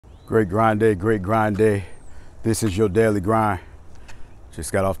Great grind day, great grind day. This is your daily grind.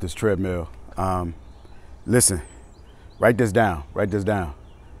 Just got off this treadmill. Listen, write this down, write this down.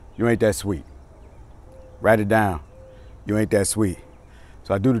 You ain't that sweet. Write it down. You ain't that sweet.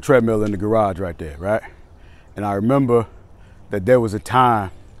 So I do the treadmill in the garage right there, right? And I remember that there was a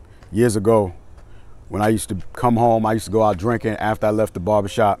time years ago when I used to come home, I used to go out drinking after I left the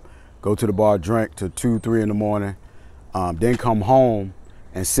barbershop, go to the bar, drink till 2, 3 in the morning, then come home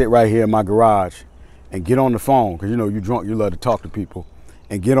and sit right here in my garage and get on the phone, because you know, you drunk, you love to talk to people,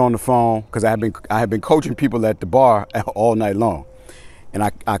 and get on the phone, because I had been coaching people at the bar all night long.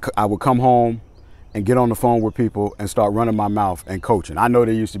 And I would come home and get on the phone with people and start running my mouth and coaching. I know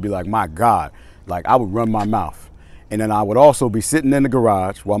they used to be like, my God, like I would run my mouth. And then I would also be sitting in the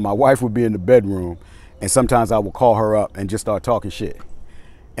garage while my wife would be in the bedroom, and sometimes I would call her up and just start talking shit.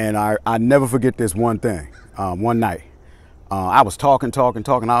 And I never forget this one thing. One night, I was talking.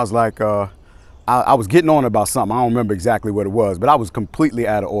 I was like, I was getting on about something. I don't remember exactly what it was, but I was completely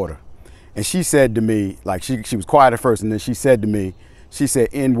out of order. And she said to me, like she was quiet at first, and then she said to me, she said,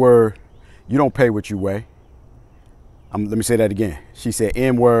 N-word, you don't pay what you weigh. Let me say that again. She said,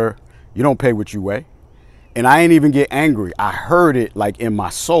 N-word, you don't pay what you weigh. And I ain't even get angry. I heard it like in my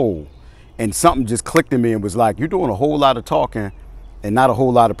soul, and something just clicked in me and was like, you're doing a whole lot of talking and not a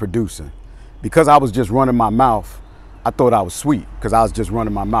whole lot of producing. Because I was just running my mouth, I thought I was sweet. Because I was just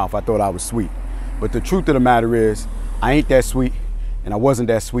running my mouth, I thought I was sweet. But the truth of the matter is, I ain't that sweet, and I wasn't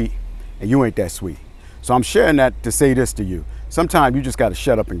that sweet, and you ain't that sweet. So I'm sharing that to say this to you. Sometimes you just got to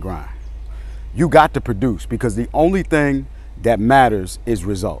shut up and grind. You got to produce, because the only thing that matters is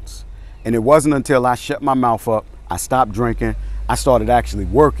results. And it wasn't until I shut my mouth up, I stopped drinking, I started actually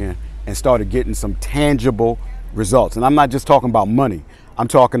working and started getting some tangible results. And I'm not just talking about money. I'm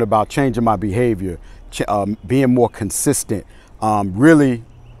talking about changing my behavior, being more consistent, really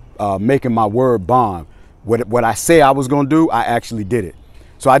making my word bond. What I say I was going to do, I actually did it.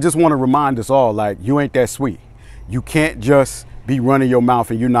 So I just want to remind us all, like, you ain't that sweet. You can't just be running your mouth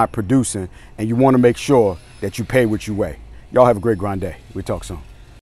and you're not producing, and you want to make sure that you pay what you weigh. Y'all have a great grind day. We talk soon.